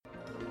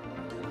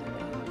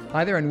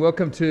Hi there and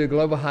welcome to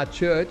Global Heart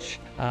Church.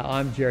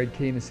 I'm Jared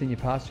Keane, the Senior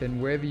Pastor,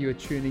 and wherever you are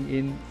tuning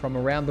in from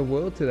around the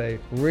world today,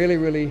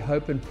 really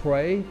hope and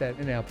pray that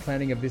in our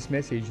planning of this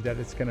message that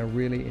it's going to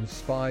really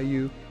inspire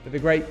you for the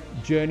great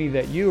journey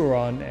that you are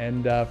on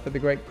and for the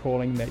great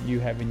calling that you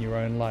have in your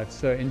own life.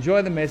 So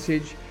enjoy the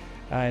message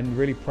and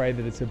really pray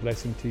that it's a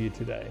blessing to you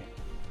today.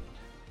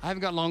 I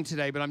haven't got long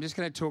today, but I'm just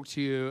going to talk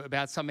to you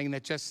about something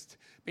that just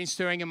been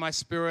stirring in my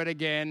spirit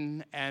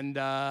again and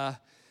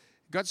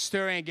got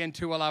stirring again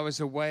too while I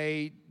was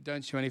away.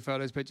 Don't show any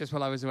photos, but just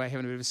while I was away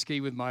having a bit of a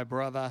ski with my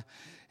brother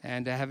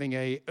and having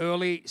a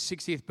early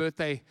 60th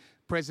birthday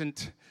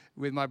present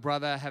with my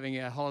brother, having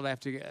a holiday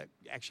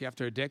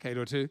after a decade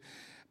or two.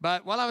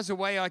 But while I was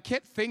away, I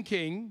kept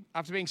thinking,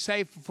 after being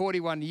saved for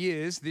 41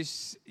 years,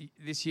 this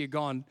year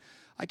gone,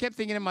 I kept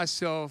thinking to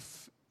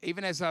myself,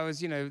 even as I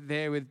was,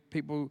 there with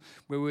people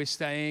where we were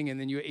staying and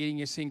then you were eating,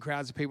 you're seeing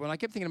crowds of people, and I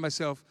kept thinking to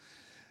myself,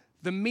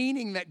 the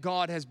meaning that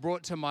God has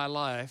brought to my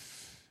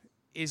life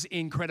is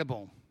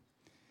incredible.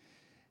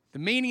 The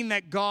meaning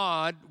that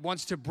God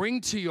wants to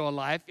bring to your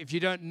life, if you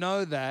don't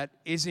know that,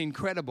 is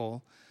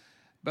incredible.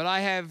 But I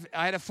had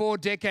a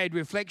 4-decade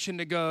reflection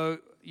to go,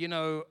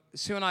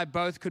 Sue and I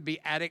both could be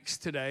addicts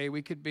today.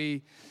 We could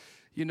be,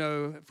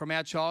 from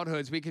our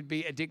childhoods, we could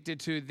be addicted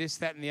to this,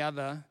 that, and the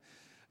other.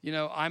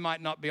 I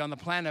might not be on the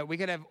planet. We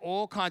could have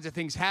all kinds of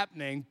things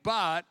happening,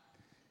 but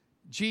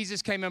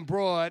Jesus came and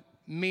brought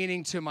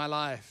meaning to my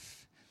life.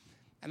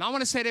 And I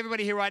want to say to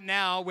everybody here right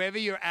now, wherever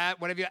you're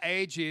at, whatever your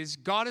age is,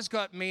 God has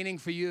got meaning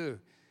for you.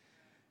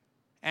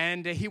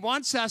 And He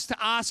wants us to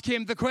ask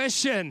Him the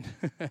question,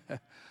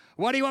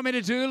 what do you want me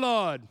to do,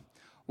 Lord?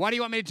 What do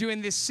you want me to do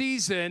in this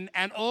season?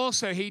 And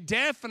also, He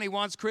definitely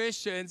wants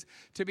Christians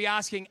to be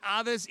asking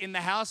others in the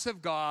house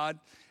of God,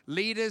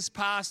 leaders,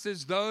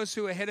 pastors, those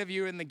who are ahead of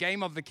you in the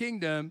game of the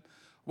kingdom,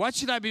 what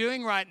should I be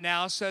doing right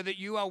now so that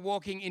you are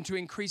walking into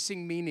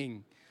increasing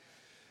meaning?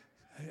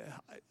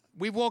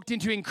 We've walked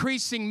into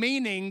increasing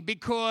meaning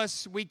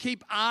because we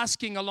keep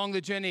asking along the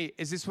journey,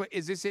 is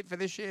this it for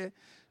this year?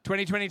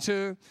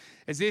 2022?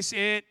 Is this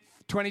it?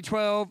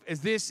 2012?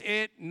 Is this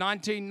it?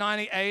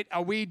 1998?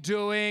 Are we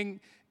doing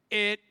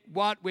it,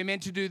 what we're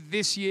meant to do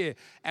this year?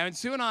 And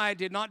Sue and I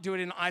did not do it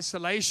in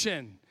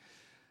isolation.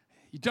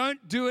 You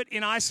don't do it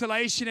in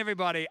isolation,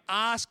 everybody.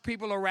 Ask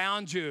people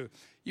around you.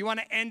 You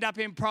want to end up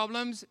in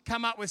problems?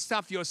 Come up with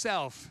stuff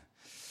yourself.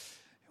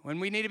 When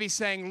we need to be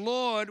saying,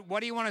 Lord, what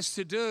do you want us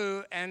to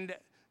do? And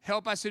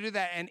help us to do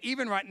that. And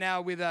even right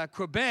now with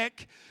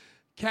Quebec,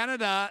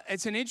 Canada,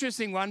 it's an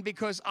interesting one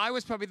because I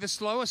was probably the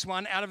slowest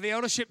one out of the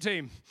eldership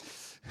team.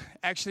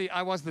 Actually,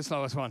 I was the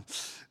slowest one.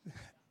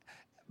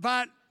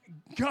 But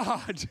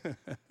God,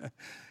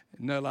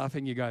 no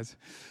laughing, you guys.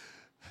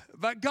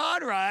 But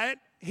God, right,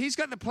 He's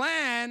got the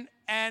plan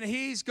and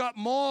He's got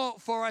more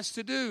for us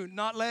to do,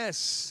 not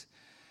less.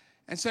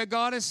 And so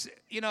God is,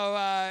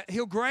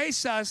 He'll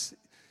grace us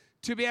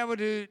to be able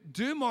to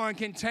do more and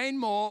contain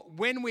more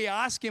when we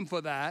ask Him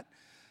for that.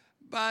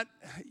 But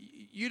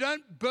you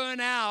don't burn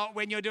out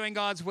when you're doing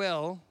God's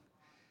will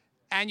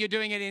and you're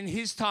doing it in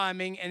His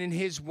timing and in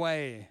His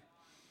way.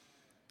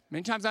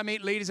 Many times I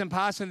meet leaders and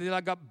pastors and they're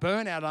like, got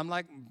burnout. I'm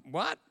like,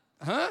 what?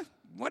 Huh?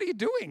 What are you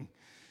doing?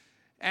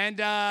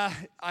 And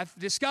I've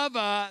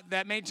discovered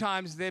that many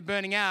times they're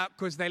burning out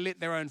because they lit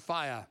their own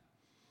fire.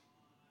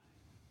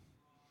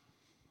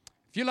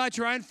 If you light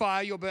your own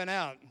fire, you'll burn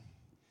out.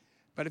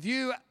 But if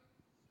you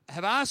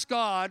have asked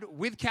God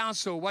with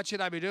counsel, what should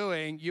I be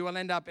doing? You will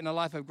end up in a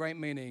life of great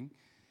meaning.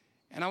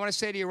 And I want to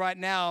say to you right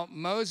now,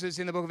 Moses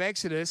in the book of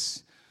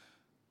Exodus,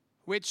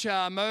 which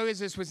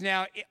Moses was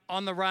now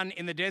on the run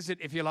in the desert,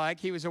 if you like.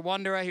 He was a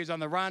wanderer. He was on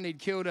the run. He'd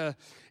killed an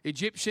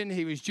Egyptian.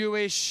 He was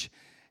Jewish.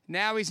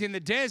 Now he's in the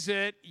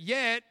desert.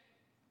 Yet,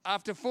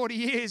 after 40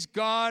 years,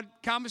 God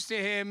comes to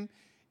him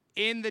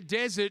in the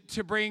desert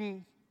to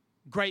bring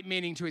great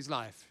meaning to his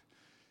life.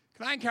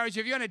 Can I encourage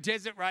you, if you're in a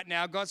desert right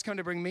now, God's come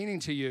to bring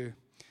meaning to you.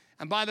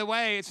 And by the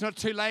way, it's not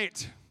too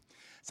late.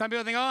 Some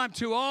people think, I'm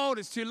too old,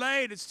 it's too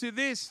late, it's too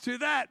this, too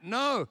that.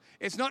 No,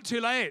 it's not too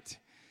late.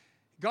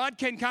 God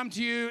can come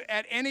to you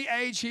at any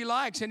age He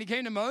likes. And He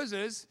came to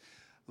Moses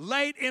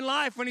late in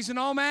life when he's an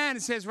old man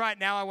and says, right,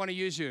 now I want to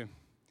use you.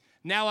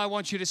 Now I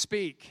want you to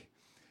speak.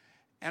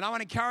 And I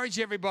want to encourage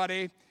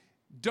everybody,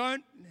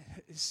 don't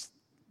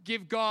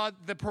give God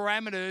the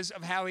parameters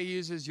of how He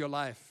uses your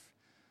life.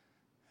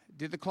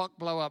 Did the clock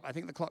blow up? I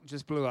think the clock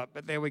just blew up,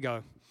 but there we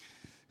go.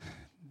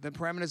 The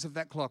parameters of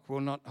that clock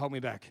will not hold me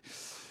back.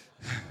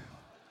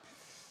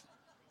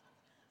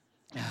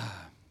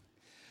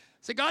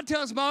 So God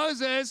tells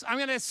Moses, I'm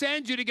going to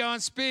send you to go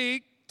and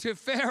speak to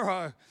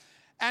Pharaoh.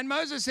 And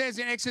Moses says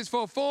in Exodus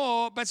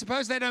 4:4, but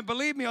suppose they don't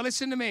believe me or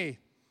listen to me.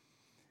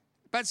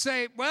 But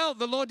say, well,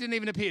 the Lord didn't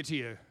even appear to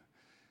you.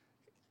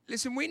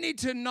 Listen, we need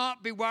to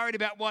not be worried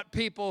about what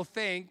people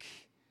think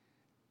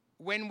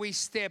when we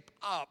step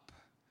up.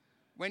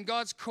 When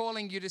God's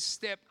calling you to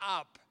step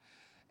up.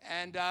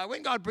 And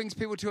when God brings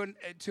people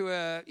to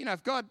a,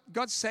 if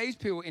God saves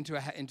people into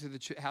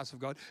the house of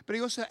God, but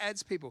he also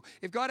adds people.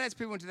 If God adds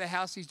people into the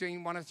house, he's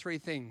doing one of three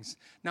things.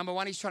 Number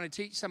one, he's trying to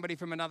teach somebody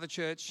from another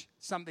church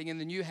something in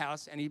the new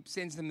house, and he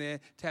sends them there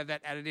to have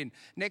that added in.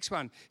 Next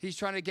one, he's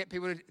trying to get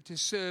people to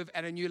serve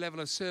at a new level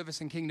of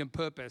service and kingdom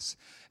purpose.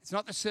 It's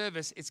not the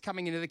service, it's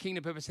coming into the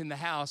kingdom purpose in the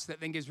house that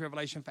then gives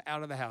revelation for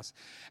out of the house.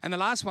 And the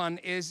last one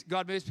is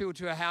God moves people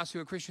to a house who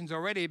are Christians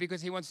already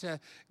because he wants to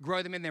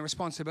grow them in their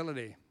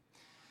responsibility.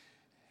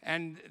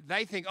 And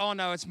they think, oh,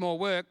 no, it's more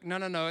work. No,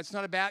 it's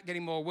not about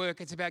getting more work.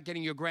 It's about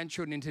getting your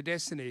grandchildren into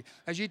destiny.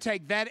 As you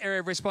take that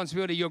area of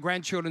responsibility, your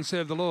grandchildren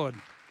serve the Lord.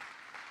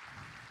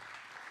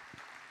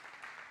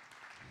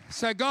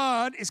 So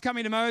God is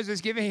coming to Moses,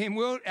 giving him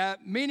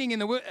meaning in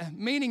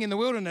the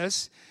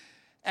wilderness.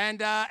 And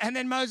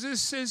then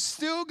Moses is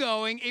still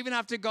going, even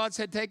after God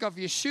said, take off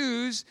your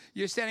shoes,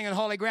 you're standing on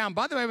holy ground.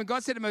 By the way, when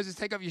God said to Moses,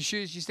 take off your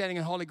shoes, you're standing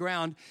on holy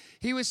ground,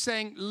 he was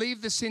saying,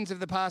 leave the sins of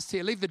the past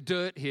here, leave the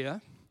dirt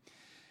here.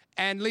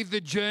 And leave the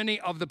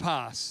journey of the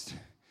past.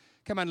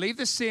 Come on, leave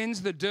the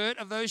sins, the dirt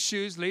of those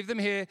shoes, leave them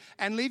here,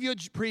 and leave your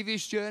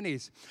previous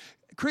journeys.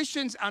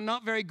 Christians are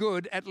not very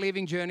good at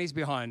leaving journeys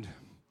behind.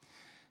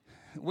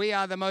 We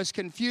are the most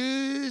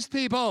confused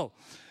people.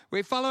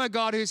 We follow a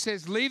God who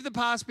says, leave the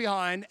past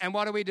behind, and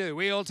what do?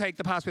 We all take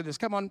the past with us.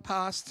 Come on,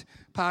 past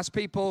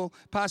people,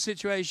 past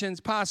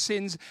situations, past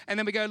sins, and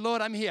then we go,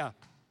 Lord, I'm here.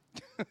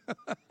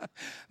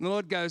 And the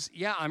Lord goes,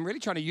 yeah, I'm really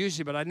trying to use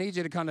you, but I need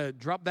you to kind of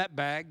drop that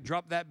bag,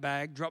 drop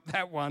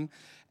that one,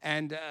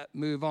 and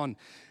move on.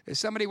 As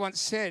somebody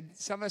once said,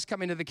 some of us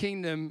come into the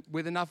kingdom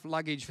with enough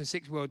luggage for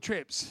 6 world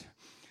trips.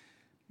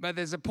 But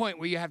there's a point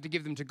where you have to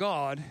give them to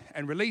God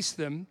and release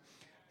them,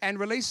 and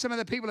release some of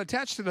the people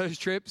attached to those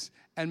trips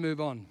and move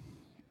on.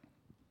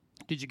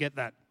 Did you get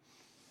that?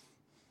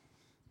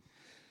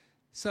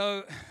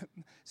 So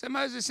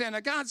Moses said,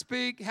 I can't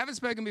speak, haven't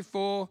spoken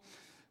before.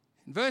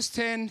 In verse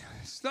 10,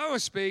 slow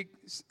of speech,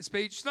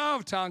 slow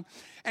of tongue,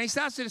 and he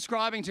starts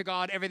describing to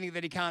God everything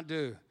that he can't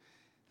do.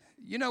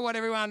 You know what,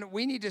 everyone?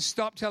 We need to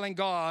stop telling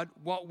God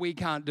what we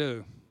can't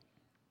do.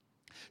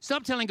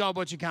 Stop telling God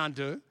what you can't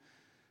do.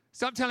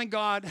 Stop telling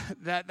God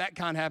that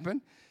can't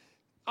happen.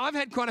 I've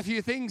had quite a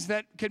few things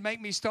that could make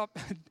me stop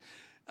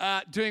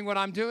doing what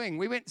I'm doing.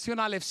 Sue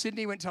and I left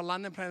Sydney, went to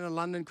London, planted a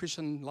London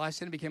Christian Life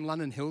Centre, became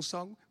London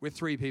Hillsong with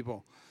 3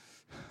 people.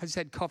 I just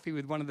had coffee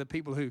with one of the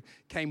people who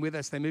came with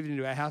us. They moved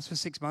into our house for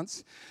 6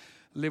 months,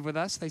 live with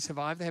us. They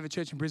survived. They have a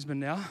church in Brisbane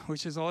now,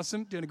 which is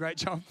awesome, doing a great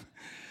job.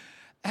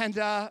 And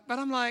but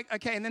I'm like,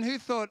 okay. And then who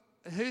thought,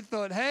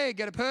 hey,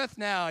 go to Perth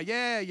now?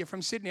 Yeah, you're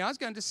from Sydney. I was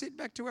going to sit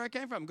back to where I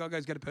came from. God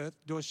goes, go to Perth.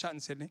 Doors shut in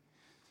Sydney.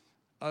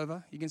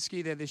 Over. You can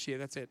ski there this year.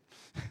 That's it.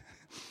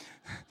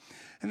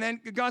 And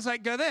then God's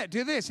like, go there,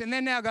 do this. And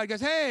then now God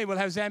goes, hey, we'll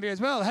have Zambia as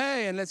well.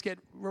 Hey, and let's get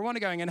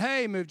Rwanda going. And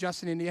hey, move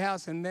Justin into your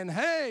house. And then,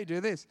 hey, do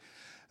this.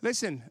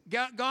 Listen,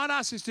 God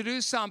asks us to do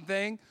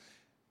something,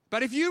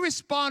 but if you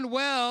respond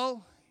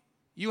well,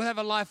 you'll have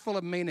a life full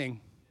of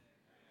meaning.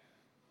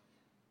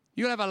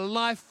 You'll have a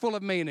life full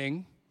of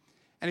meaning.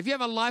 And if you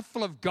have a life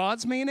full of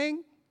God's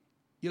meaning,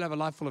 you'll have a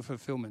life full of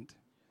fulfillment.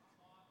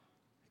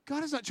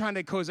 God is not trying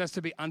to cause us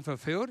to be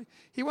unfulfilled.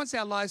 He wants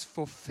our lives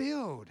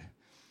fulfilled.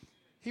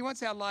 He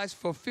wants our lives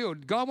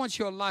fulfilled. God wants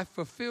your life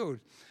fulfilled.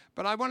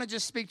 But I want to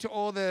just speak to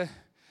all the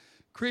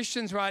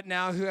Christians right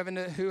now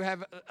who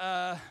have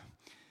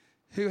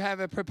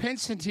a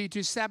propensity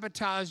to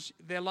sabotage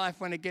their life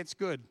when it gets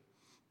good.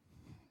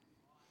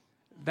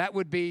 That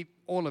would be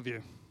all of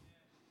you.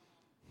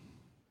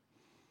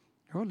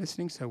 You're all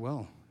listening so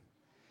well.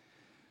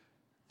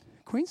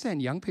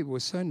 Queensland young people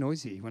were so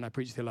noisy when I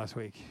preached there last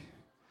week.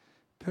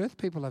 Perth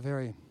people are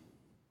very...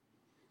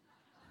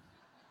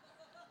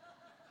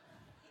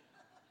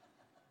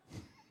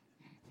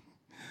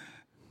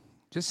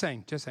 Just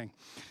saying.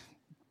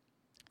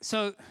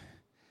 So,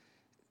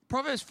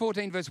 Proverbs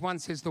 14 verse 1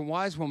 says, the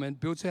wise woman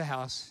builds her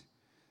house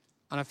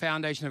on a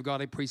foundation of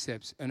godly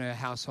precepts, and her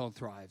household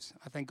thrives.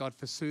 I thank God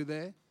for Sue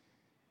there,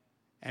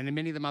 and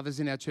many of the mothers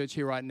in our church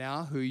here right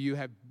now who you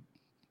have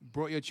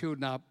brought your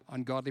children up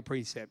on godly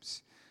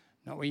precepts.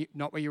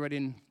 Not where you read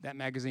in that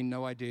magazine,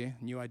 New Idea.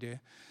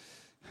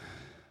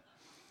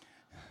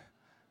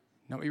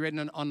 Not what you read in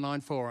an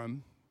online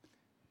forum,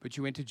 but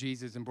you went to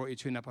Jesus and brought your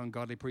children up on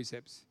godly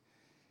precepts.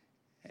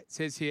 It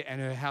says here,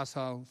 and her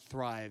household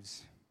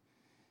thrives.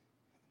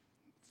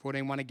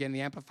 14:1 again,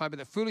 the Amplified. But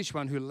the foolish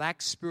one who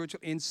lacks spiritual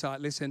insight,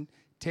 listen,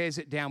 tears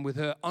it down with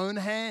her own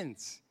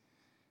hands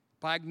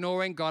by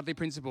ignoring godly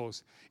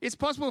principles. It's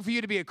possible for you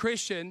to be a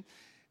Christian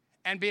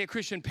and be a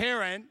Christian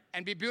parent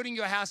and be building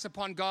your house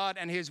upon God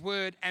and His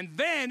Word, and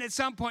then at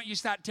some point you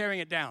start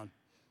tearing it down.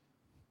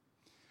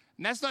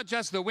 And that's not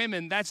just the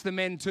women, that's the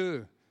men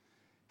too.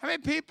 How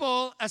many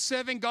people are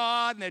serving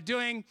God and they're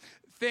doing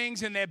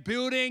things and they're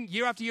building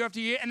year after year after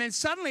year, and then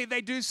suddenly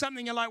they do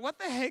something, you're like, what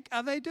the heck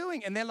are they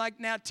doing? And they're like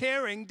now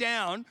tearing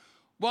down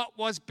what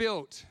was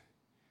built.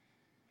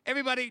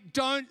 Everybody,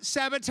 don't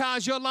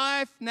sabotage your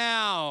life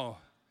now.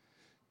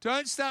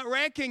 Don't start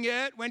wrecking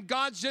it when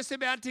God's just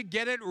about to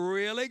get it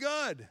really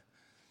good.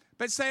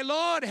 But say,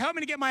 Lord, help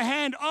me to get my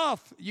hand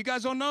off. You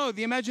guys all know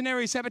the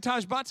imaginary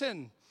sabotage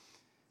button.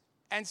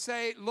 And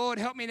say, Lord,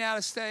 help me now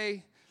to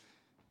stay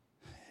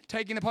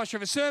taking the posture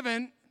of a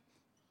servant.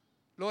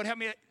 Lord, help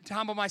me to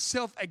humble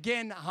myself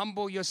again.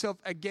 Humble yourself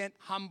again.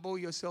 Humble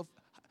yourself.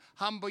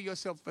 Humble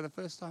yourself for the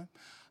first time.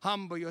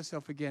 Humble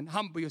yourself again.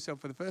 Humble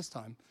yourself for the first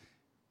time.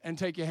 And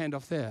take your hand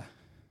off there.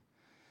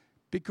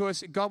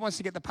 Because God wants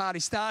to get the party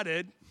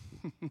started.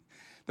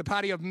 The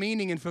party of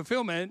meaning and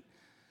fulfillment.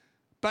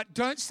 But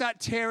don't start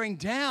tearing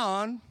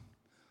down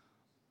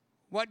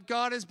what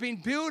God has been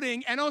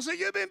building and also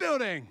you've been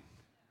building.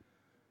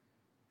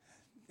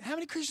 How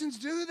many Christians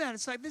do that?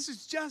 It's like, this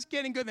is just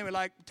getting good. Then we're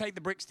like, take the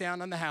bricks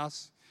down on the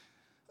house.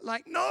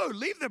 Like, no,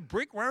 leave the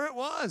brick where it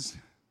was.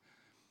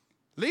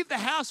 Leave the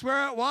house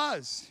where it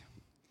was.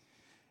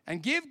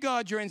 And give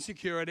God your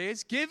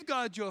insecurities. Give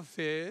God your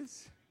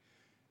fears.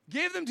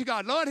 Give them to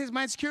God. Lord, here's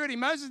my insecurity.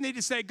 Moses needed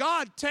to say,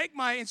 God, take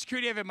my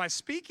insecurity over my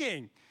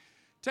speaking.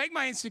 Take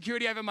my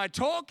insecurity over my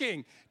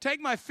talking.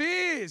 Take my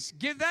fears.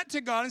 Give that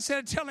to God instead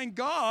of telling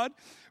God,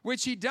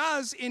 which he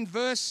does in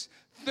verse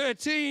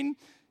 13.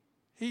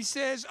 He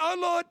says, oh,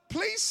 Lord,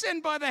 please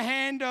send by the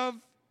hand of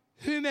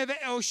whomever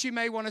else you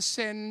may want to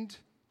send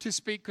to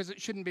speak, because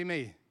it shouldn't be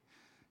me.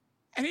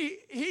 And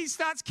he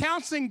starts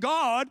counseling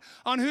God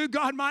on who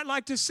God might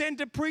like to send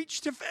to preach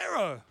to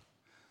Pharaoh.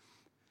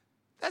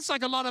 That's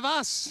like a lot of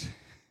us.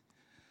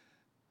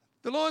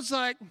 The Lord's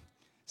like,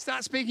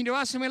 start speaking to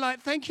us, and we're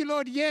like, thank you,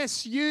 Lord.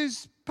 Yes,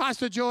 use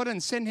Pastor Jordan.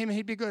 Send him,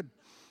 he'd be good.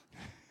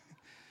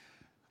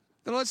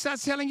 The Lord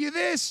starts telling you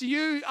this.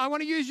 I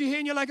want to use you here.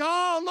 And you're like,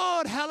 oh,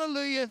 Lord,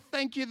 hallelujah.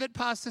 Thank you that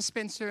Pastor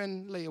Spencer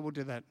and Leah will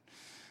do that.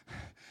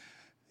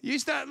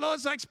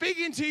 Lord's like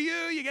speaking to you.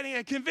 You're getting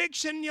a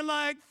conviction. You're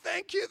like,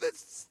 thank you.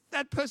 That's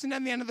that person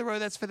down the end of the row.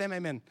 That's for them.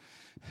 Amen.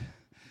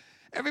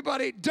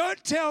 Everybody,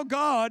 don't tell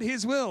God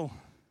his will.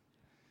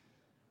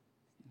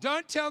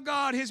 Don't tell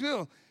God his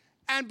will.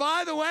 And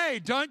by the way,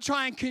 don't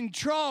try and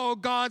control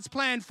God's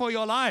plan for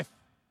your life.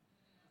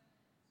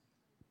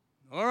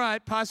 All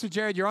right, Pastor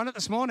Jared, you're on it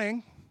this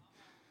morning.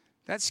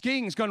 That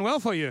skiing's gone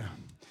well for you.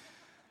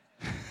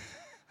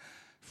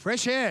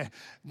 Fresh air.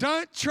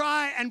 Don't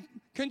try and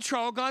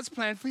control God's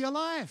plan for your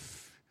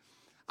life.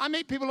 I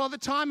meet people all the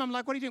time. I'm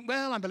like, what are you doing?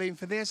 Well, I'm believing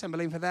for this. I'm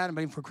believing for that. I'm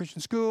believing for a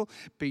Christian school,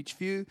 Beach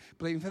View,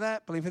 believing for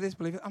that, believing for this,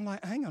 believing for that. I'm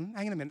like, hang on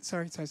a minute.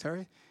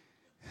 Sorry.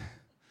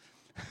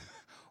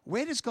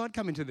 Where does God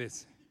come into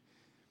this?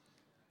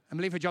 I'm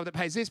believing for a job that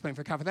pays this, believing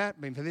for a car for that,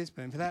 believing for this,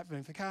 believing for that,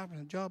 believing for a car,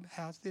 believing for a job,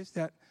 house, this,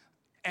 that.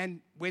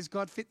 And where's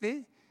God fit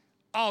there?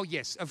 Oh,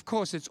 yes, of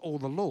course it's all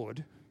the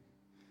Lord.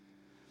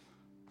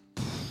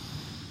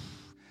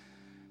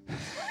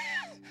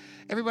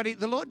 Everybody,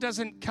 the Lord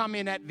doesn't come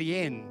in at the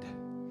end.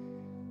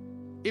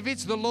 If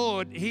it's the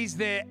Lord, he's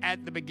there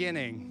at the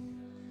beginning.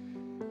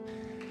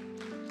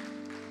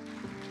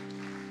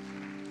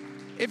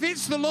 If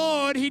it's the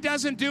Lord, he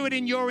doesn't do it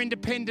in your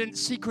independent,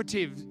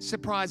 secretive,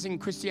 surprising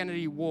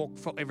Christianity walk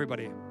for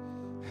everybody.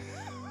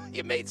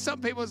 You meet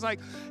some people, it's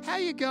like, how are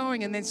you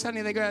going? And then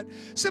suddenly they go out,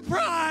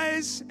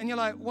 surprise! And you're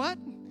like, what?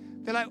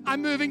 They're like,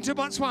 I'm moving to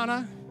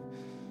Botswana.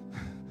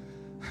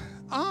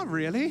 Oh,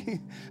 really?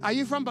 Are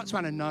you from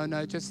Botswana?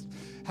 No, just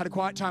had a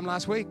quiet time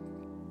last week.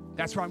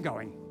 That's where I'm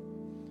going.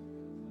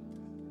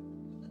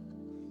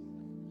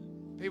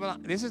 People are,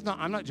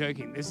 I'm not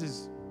joking. This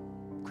is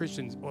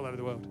Christians all over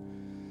the world.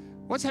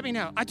 What's happening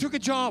now? I took a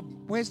job.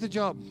 Where's the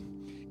job?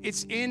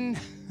 It's in,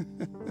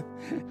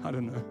 I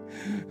don't know.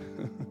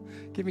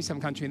 Give me some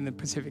country in the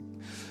Pacific.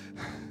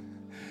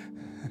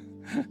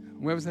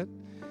 Where was that?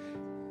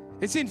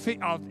 It's in Fiji.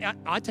 Oh,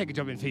 I take a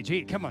job in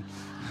Fiji. Come on.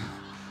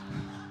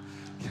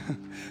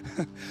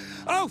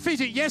 Oh,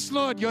 Fiji. Yes,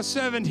 Lord, your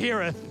servant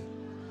heareth.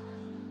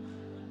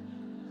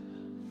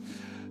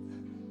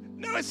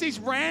 No, it's these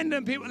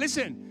random people.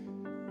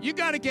 Listen, you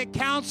got to get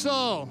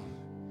counsel,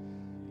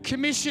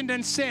 commissioned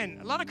and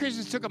sent. A lot of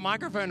Christians took a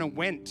microphone and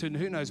went to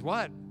who knows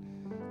what.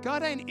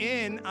 God ain't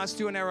in us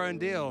doing our own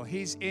deal.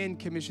 He's in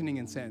commissioning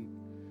and sent.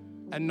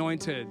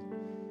 Anointed,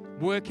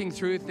 working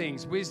through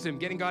things, wisdom,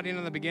 getting God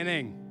in the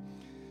beginning.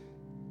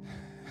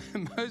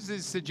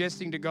 Moses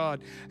suggesting to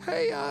God,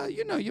 hey,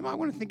 you might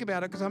want to think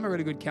about it because I'm a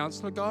really good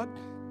counselor, God.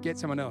 Get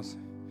someone else.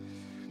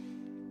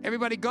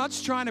 Everybody,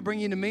 God's trying to bring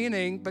you to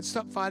meaning, but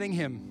stop fighting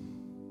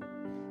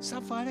him.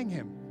 Stop fighting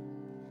him.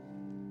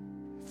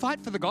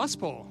 Fight for the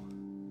gospel.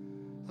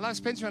 I love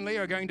Spencer and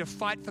Leah are going to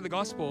fight for the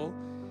gospel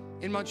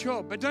in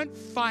Montreal, but don't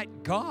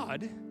fight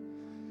God.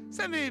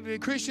 Some have been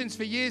Christians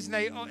for years, and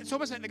it's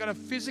almost like they've got to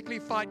physically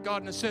fight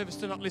God in a service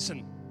to not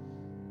listen.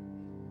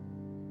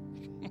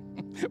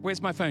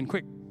 Where's my phone?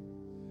 Quick.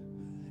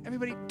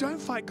 Everybody, don't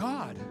fight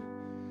God.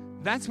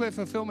 That's where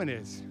fulfillment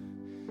is.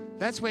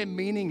 That's where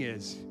meaning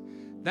is.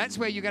 That's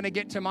where you're going to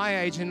get to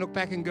my age and look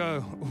back and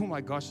go, oh my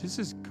gosh, this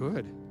is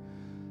good.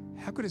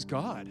 How good is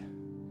God?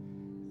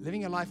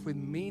 Living a life with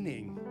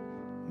meaning.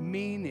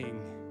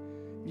 Meaning.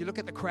 You look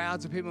at the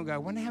crowds of people and go, I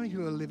wonder how many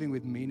people are living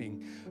with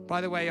meaning. By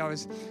the way,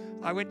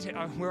 I went to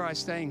where I was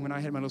staying when I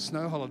had my little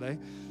snow holiday.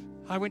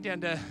 I went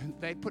down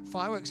they put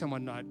fireworks on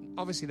one night.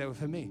 Obviously, they were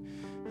for me.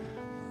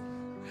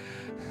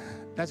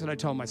 That's what I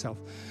told myself.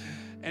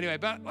 Anyway,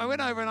 but I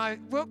went over and I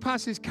walked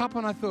past this couple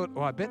and I thought,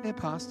 I bet they're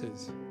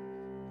pastors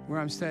where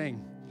I'm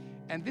staying.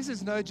 And this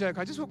is no joke.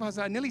 I just walked past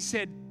and I nearly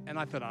said, and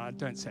I thought,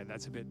 don't say that.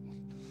 That's a bit,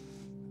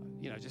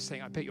 just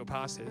saying, I bet you're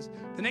pastors.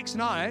 The next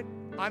night,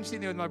 I'm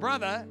sitting there with my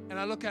brother and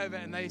I look over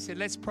and they said,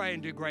 let's pray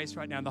and do grace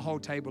right now. And the whole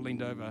table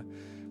leaned over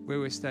where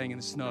we were staying in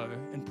the snow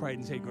and prayed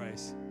and said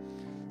grace.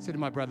 I said to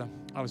my brother,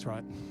 I was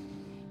right.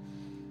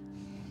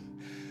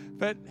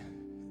 But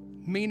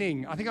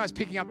meaning, I think I was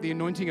picking up the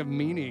anointing of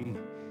meaning.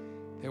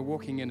 They're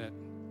walking in it.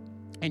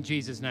 In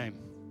Jesus' name.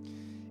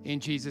 In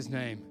Jesus'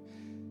 name.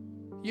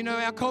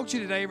 Our culture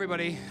today,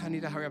 everybody, I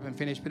need to hurry up and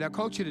finish, but our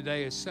culture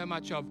today is so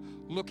much of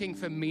looking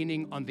for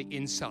meaning on the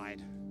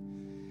inside.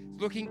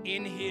 Looking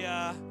in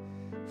here,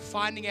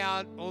 finding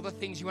out all the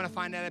things you want to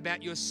find out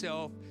about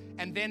yourself,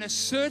 and then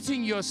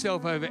asserting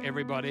yourself over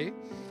everybody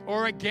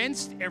or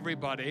against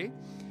everybody.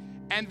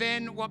 And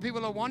then what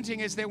people are wanting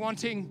is they're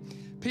wanting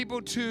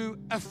people to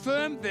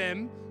affirm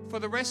them for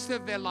the rest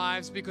of their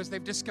lives because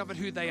they've discovered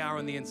who they are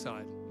on the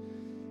inside.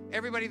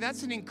 Everybody,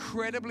 that's an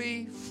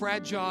incredibly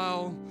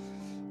fragile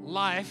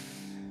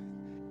life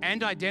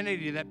and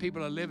identity that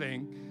people are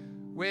living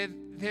where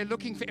they're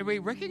looking for, everybody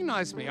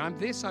recognize me. I'm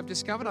this, I've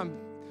discovered I'm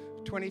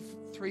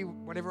 23,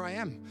 whatever I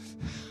am.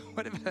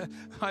 Whatever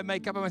I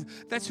make up,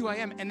 that's who I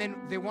am. And then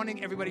they're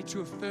wanting everybody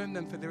to affirm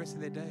them for the rest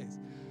of their days.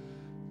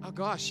 Oh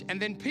gosh. And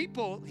then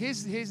people,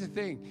 here's the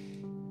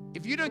thing.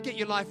 If you don't get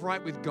your life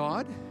right with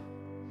God,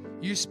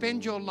 you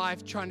spend your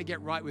life trying to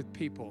get right with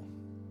people.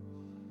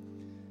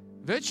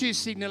 Virtue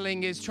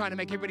signaling is trying to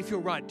make everybody feel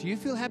right. Do you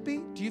feel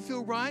happy? Do you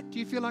feel right? Do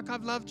you feel like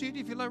I've loved you? Do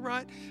you feel like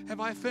right? Have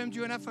I affirmed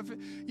you enough?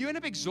 You end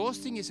up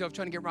exhausting yourself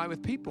trying to get right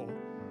with people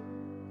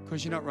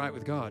because you're not right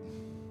with God.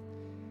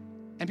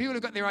 And people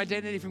who've got their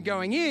identity from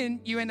going in,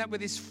 you end up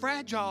with this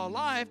fragile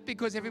life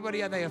because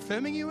everybody, are they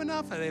affirming you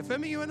enough? Are they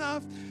affirming you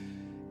enough?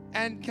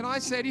 And can I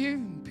say to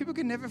you, people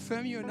can never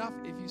affirm you enough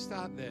if you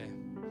start there.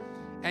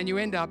 And you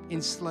end up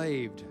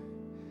enslaved.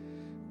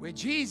 Where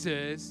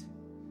Jesus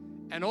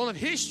and all of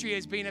history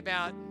has been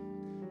about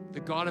the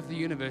God of the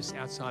universe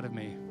outside of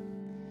me.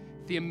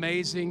 The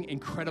amazing,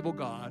 incredible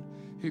God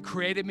who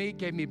created me,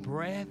 gave me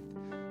breath,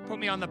 put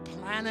me on the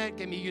planet,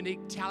 gave me unique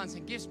talents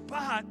and gifts.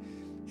 But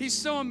He's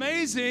so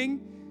amazing,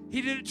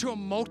 He did it to a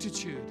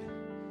multitude.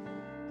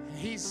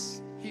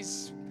 His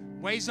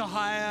ways are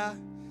higher,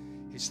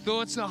 His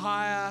thoughts are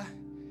higher,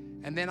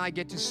 and then I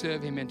get to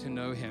serve Him and to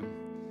know Him.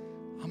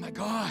 Oh my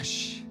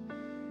gosh.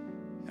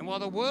 And while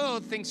the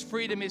world thinks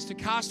freedom is to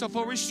cast off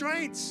all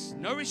restraints,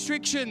 no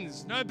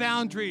restrictions, no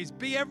boundaries,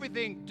 be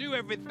everything, do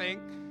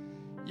everything,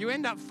 you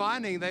end up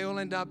finding they all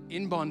end up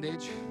in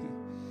bondage.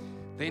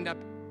 They end up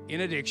in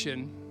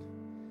addiction.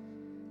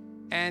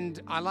 And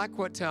I like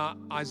what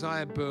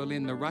Isaiah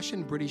Berlin, the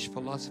Russian-British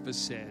philosopher,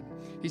 said.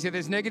 He said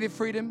there's negative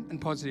freedom and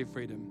positive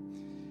freedom.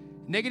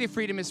 Negative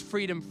freedom is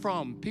freedom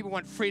from. People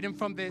want freedom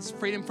from this,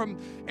 freedom from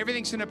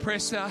everything's an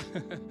oppressor,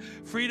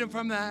 freedom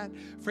from that,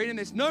 freedom,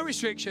 there's no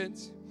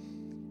restrictions.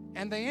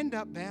 And they end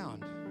up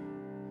bound.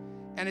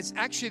 And it's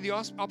actually the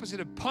opposite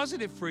of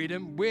positive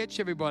freedom,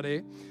 which,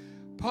 everybody,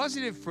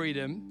 positive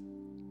freedom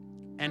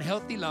and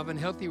healthy love and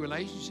healthy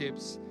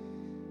relationships,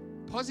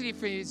 positive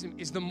freedom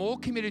is the more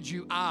committed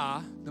you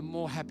are, the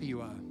more happy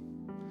you are.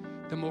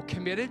 The more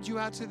committed you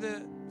are to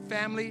the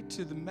family,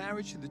 to the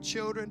marriage, to the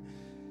children,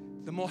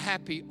 the more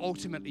happy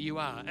ultimately you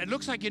are. It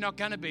looks like you're not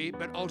going to be,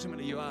 but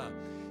ultimately you are.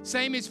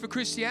 Same is for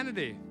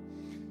Christianity.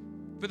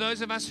 For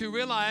those of us who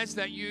realize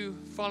that you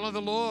follow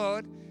the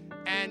Lord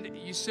and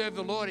you serve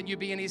the Lord and you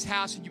be in His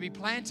house and you be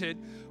planted,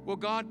 well,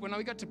 God, when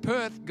we got to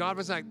Perth, God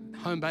was like,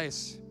 home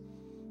base.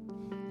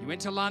 You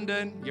went to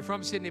London, you're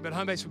from Sydney, but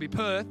home base will be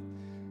Perth.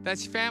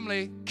 That's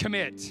family,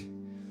 commit.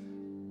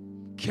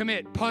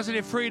 Commit,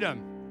 positive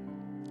freedom.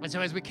 And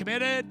so as we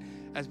committed,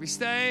 as we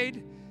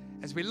stayed,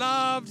 as we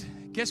loved,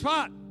 guess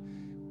what?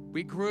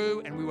 We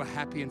grew and we were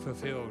happy and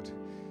fulfilled.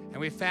 And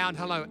we found,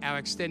 our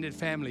extended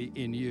family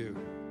in you.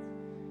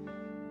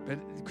 But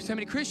so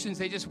many Christians,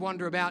 they just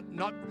wander about,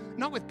 not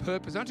with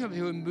purpose. I'm talking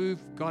about people who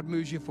God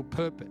moves you for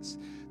purpose.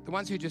 The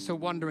ones who just are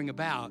wandering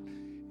about,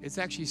 it's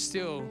actually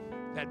still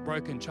that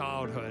broken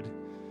childhood.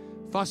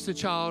 Foster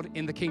child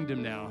in the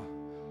kingdom now.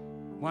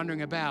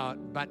 Wandering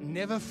about, but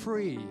never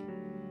free.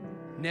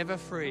 Never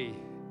free.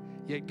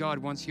 Yet God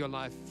wants your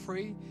life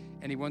free,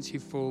 and He wants you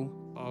full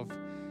of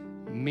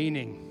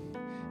meaning.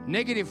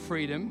 Negative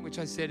freedom, which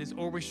I said is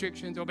all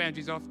restrictions, all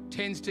boundaries off,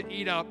 tends to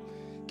eat up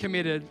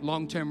committed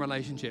long-term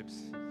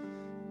relationships.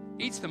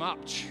 Eats them up.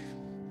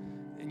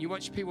 And you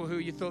watch people who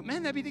you thought,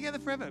 man, they'll be together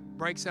forever.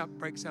 Breaks up,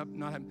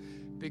 not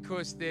happen.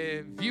 Because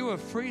their view of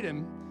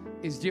freedom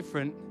is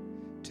different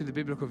to the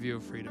biblical view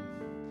of freedom.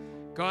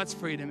 God's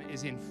freedom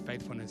is in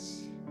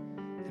faithfulness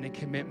and in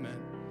commitment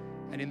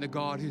and in the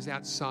God who's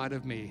outside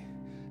of me,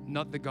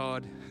 not the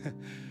God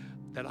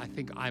that I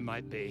think I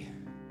might be.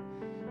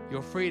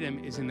 Your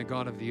freedom is in the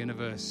God of the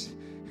universe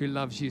who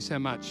loves you so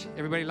much.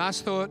 Everybody,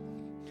 last thought.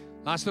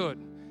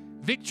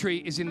 Victory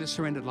is in the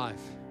surrendered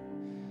life.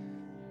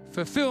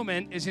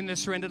 Fulfillment is in the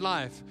surrendered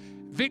life.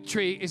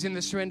 Victory is in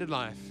the surrendered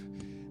life.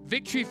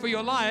 Victory for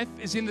your life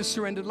is in the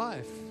surrendered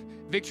life.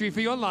 Victory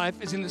for your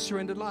life is in the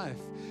surrendered life.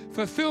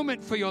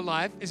 Fulfillment for your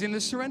life is in the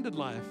surrendered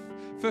life.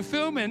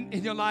 Fulfillment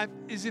in your life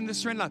is in the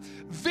surrendered life.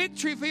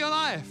 Victory for your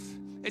life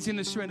is in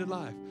the surrendered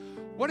life.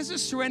 What does a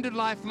surrendered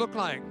life look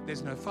like?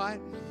 There's no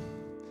fight.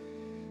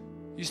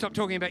 You stop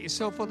talking about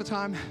yourself all the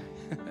time.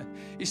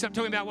 You stop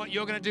talking about what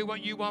you're going to do,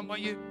 what you want,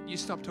 you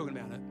stop talking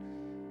about it.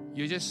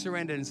 You just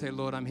surrender and say,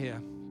 Lord, I'm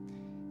here.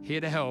 Here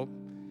to help.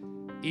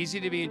 Easy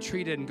to be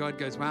entreated, and God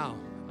goes, wow,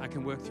 I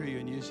can work through you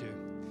and use you.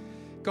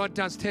 God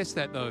does test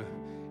that, though,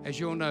 as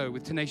you all know,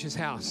 with Tenacious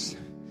House.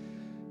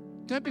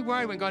 Don't be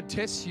worried when God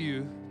tests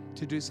you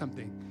to do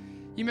something.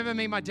 You remember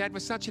me, my dad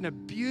was such an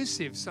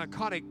abusive,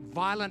 psychotic,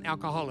 violent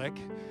alcoholic.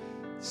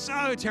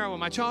 So terrible.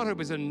 My childhood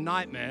was a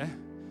nightmare.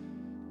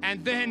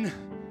 And then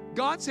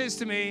God says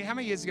to me, how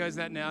many years ago is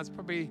that now? It's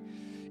probably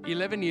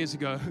 11 years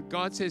ago.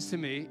 God says to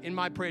me in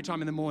my prayer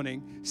time in the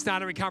morning,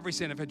 start a recovery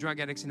center for drug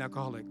addicts and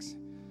alcoholics.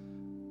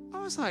 I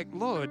was like,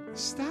 Lord,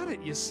 start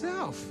it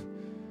yourself.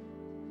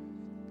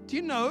 Do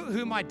you know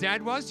who my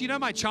dad was? Do you know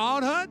my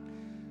childhood?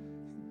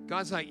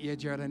 God's like, yeah,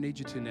 Jared, I need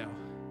you to now.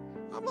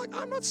 I'm like,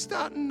 I'm not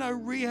starting no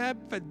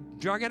rehab for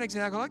drug addicts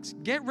and alcoholics.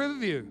 Get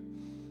Riverview.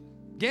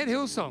 Get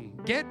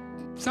Hillsong. Get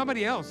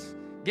somebody else.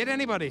 Get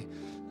anybody.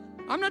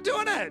 I'm not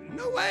doing it.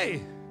 No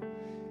way.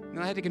 And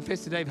I had to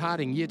confess to Dave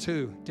Harding, year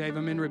 2. Dave,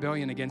 I'm in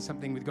rebellion against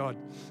something with God.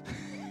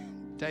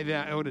 Dave,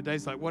 our elder,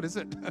 Dave's like, what is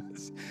it?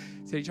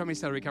 So he told me to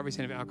start a recovery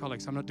center for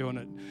alcoholics. I'm not doing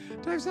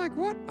it. Dave's like,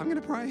 what? I'm going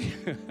to pray.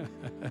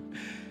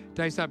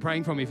 Dave started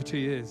praying for me for 2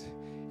 years.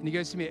 And he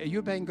goes to me, are you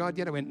obeying God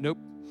yet? I went, nope.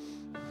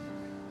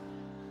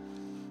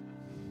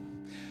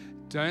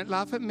 Don't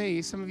laugh at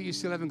me. Some of you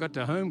still haven't got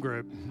to home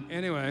group.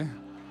 Anyway.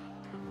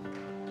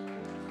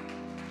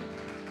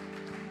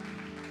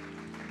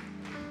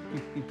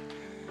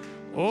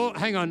 Or,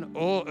 hang on,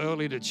 or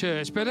early to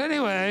church. But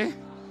anyway,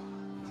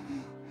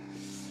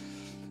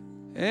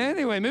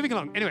 moving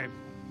along. Anyway,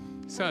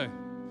 so,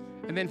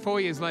 and then 4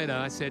 years later,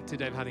 I said to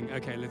Dave Harding,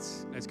 okay,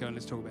 let's go and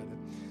let's talk about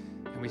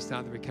it. And we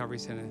start the recovery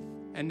center.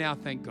 And now,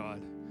 thank God,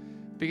 one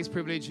of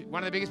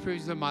the biggest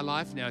privileges of my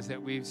life now is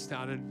that we've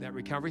started that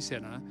recovery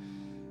center.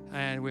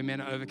 And we're men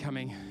are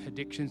overcoming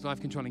addictions,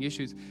 life-controlling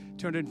issues.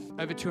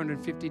 Over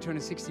 250,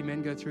 260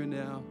 men go through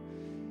now.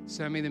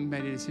 So many of them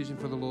made a decision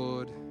for the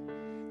Lord.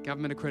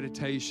 Government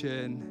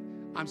accreditation.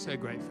 I'm so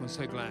grateful,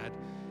 so glad.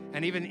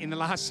 And even in the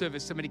last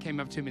service, somebody came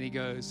up to me and he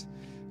goes,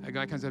 a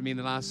guy comes up to me in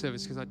the last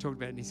service because I talked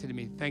about it, and he said to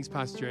me, thanks,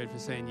 Pastor Jared, for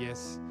saying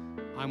yes.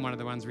 I'm one of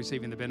the ones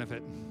receiving the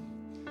benefit.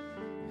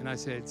 And I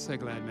said, so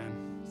glad,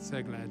 man,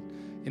 so glad.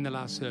 In the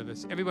last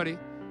service. Everybody,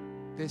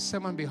 there's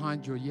someone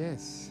behind your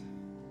yes.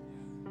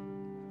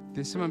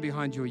 There's someone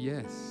behind your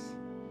yes.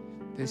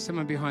 There's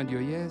someone behind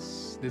your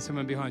yes. There's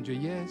someone behind your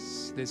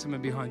yes. There's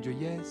someone behind your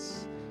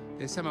yes.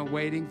 There's someone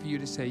waiting for you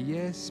to say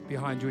yes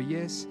behind your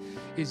yes.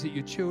 Is it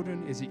your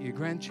children? Is it your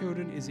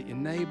grandchildren? Is it your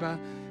neighbor?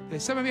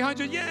 There's someone behind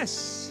your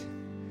yes.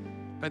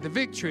 But the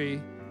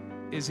victory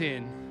is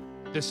in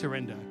the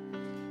surrender.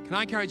 Can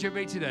I encourage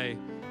everybody today?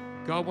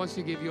 God wants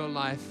to give your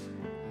life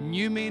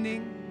new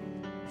meaning,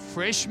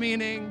 fresh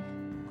meaning,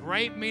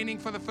 great meaning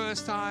for the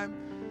first time.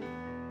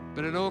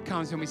 But it all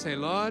comes when we say,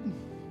 Lord,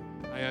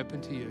 I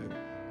open to you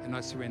and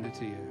I surrender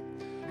to you.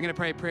 I'm going to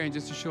pray a prayer in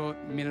just a short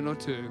minute or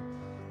two.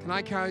 Can I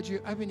encourage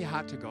you? Open your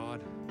heart to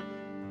God.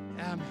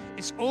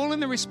 It's all in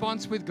the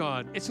response with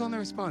God. It's all in the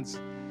response.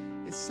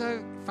 It's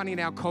so funny in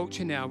our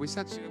culture now. We're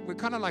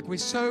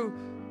so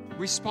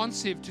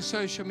responsive to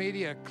social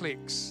media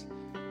clicks.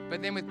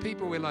 But then with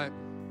people, we're like,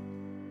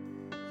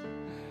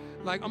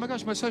 oh my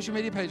gosh, my social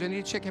media page, I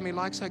need to check how many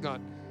likes I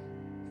got.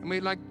 And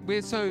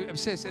we're so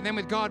obsessed. And then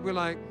with God, we're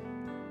like,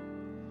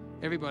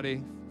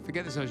 everybody,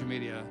 forget the social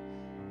media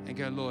and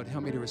go, Lord,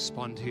 help me to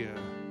respond to you.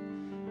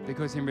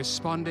 Because in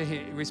responding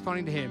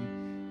to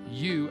Him,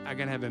 you are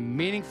going to have a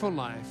meaningful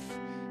life.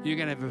 You're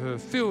going to have a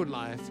fulfilled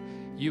life.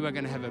 You are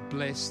going to have a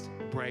blessed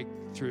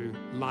breakthrough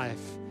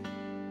life.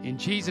 In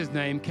Jesus'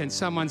 name, can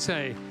someone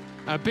say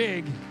a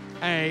big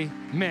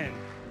amen?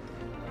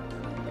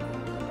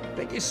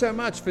 Thank you so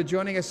much for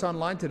joining us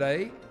online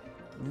today.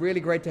 Really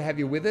great to have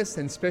you with us,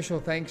 and special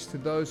thanks to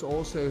those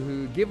also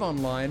who give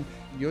online.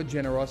 Your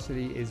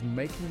generosity is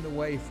making the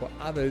way for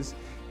others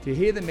to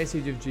hear the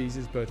message of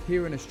Jesus both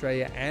here in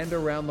Australia and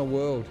around the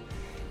world.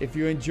 If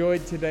you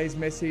enjoyed today's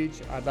message,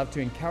 I'd love to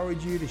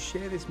encourage you to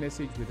share this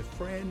message with a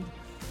friend,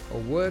 a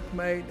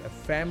workmate, a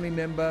family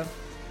member,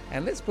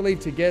 and let's believe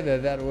together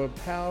that it will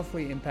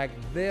powerfully impact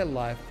their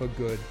life for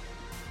good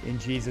in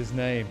Jesus'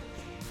 name.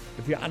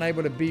 If you're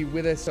unable to be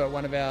with us at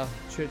one of our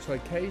church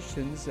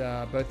locations,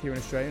 both here in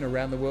Australia and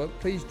around the world,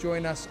 please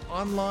join us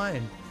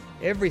online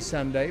every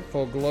Sunday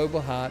for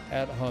Global Heart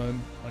at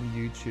Home on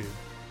YouTube.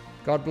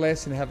 God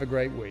bless and have a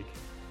great week.